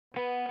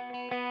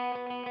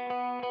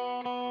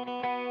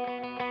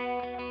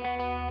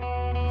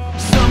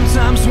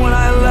when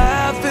I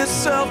laugh, it's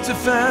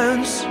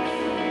self-defense.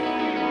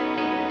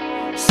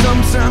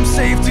 Sometimes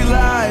safety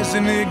lies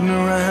in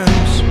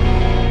ignorance.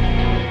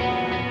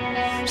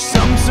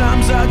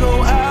 Sometimes I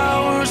go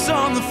hours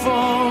on the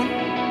phone.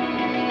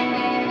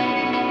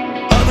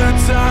 Other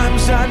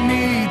times I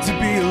need to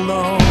be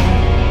alone.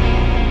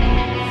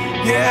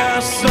 Yeah,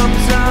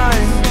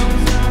 sometimes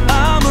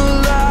I'm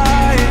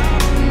alive.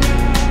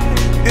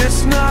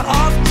 It's not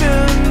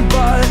often,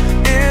 but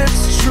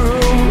it's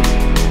true.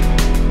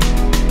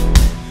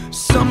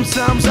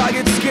 Sometimes I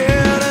get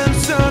scared and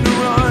turn to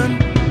run,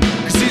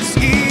 'cause it's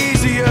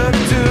easier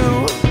to do.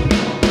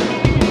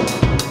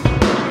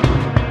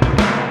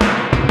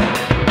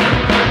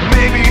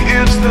 Maybe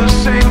it's the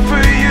same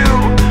for you,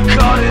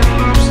 caught in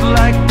loops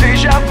like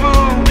deja vu,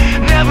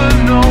 never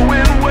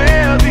knowing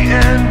where the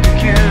end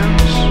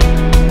begins.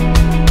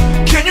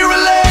 Can you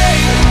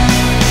relate?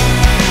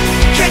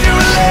 Can you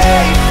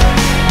relate?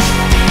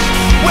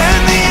 When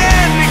the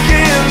end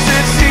begins,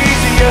 it's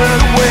easier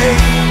to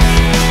wait.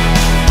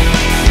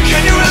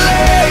 Can you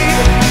relate?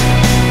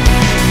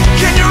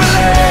 Can you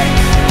relate?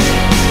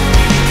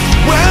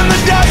 When the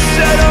dust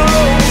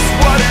settles,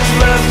 what is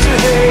left to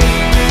hate?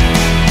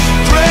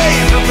 Pray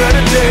for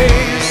better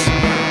days.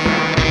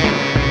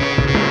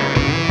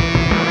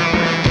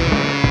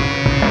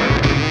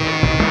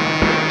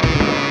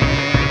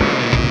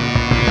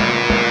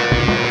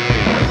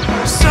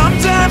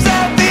 Sometimes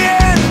at the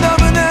end of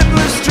an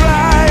endless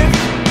drive,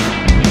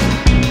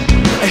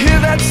 I hear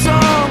that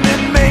song,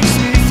 it makes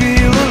me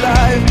feel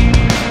alive.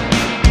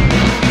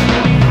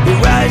 It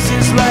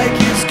rises like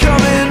it's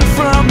coming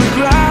from the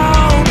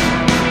ground,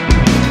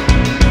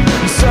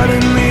 and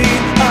suddenly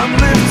I'm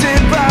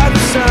lifted by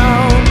the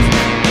sound.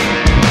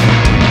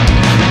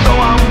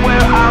 Though I'm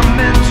where I'm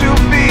meant to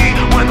be,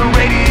 when the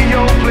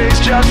radio plays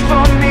just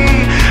for me,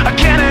 I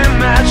can't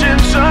imagine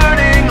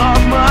turning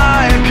off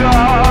my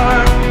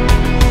car.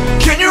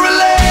 Can you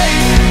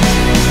relate?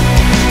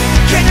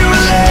 Can you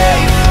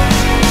relate?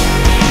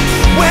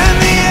 When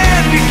the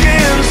end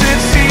begins,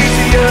 it's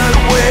easier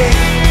to wait.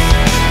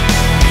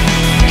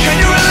 Can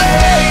you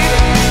relate?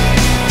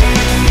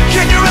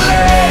 Can you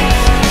relate?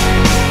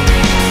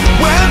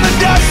 When the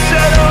dust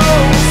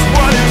settles,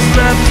 what is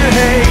left to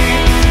hate?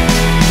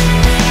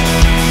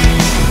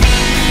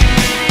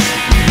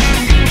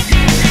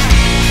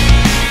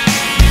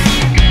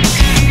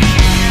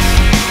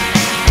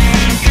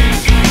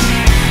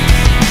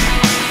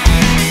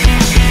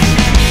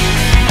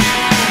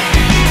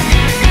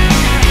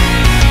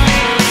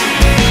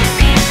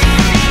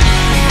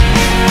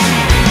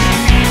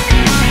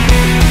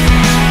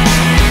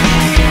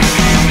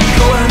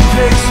 Going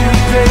pace you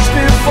paced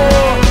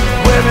before,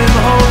 wearing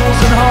holes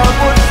in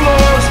hardwood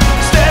floors,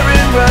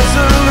 staring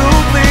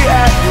resolutely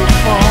at your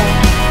phone.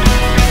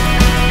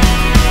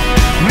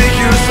 Make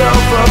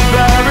yourself a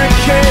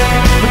barricade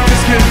with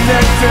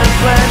disconnected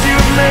plans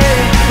you've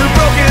made. They're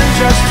broken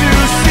just to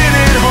sit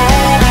at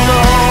home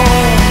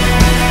alone.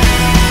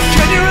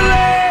 Can you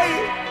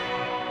relate?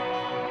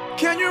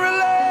 Can you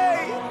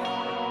relate?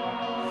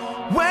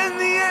 When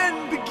the end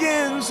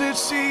begins,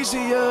 it's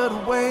easier to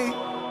wait.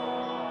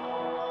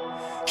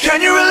 Can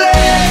you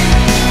relate?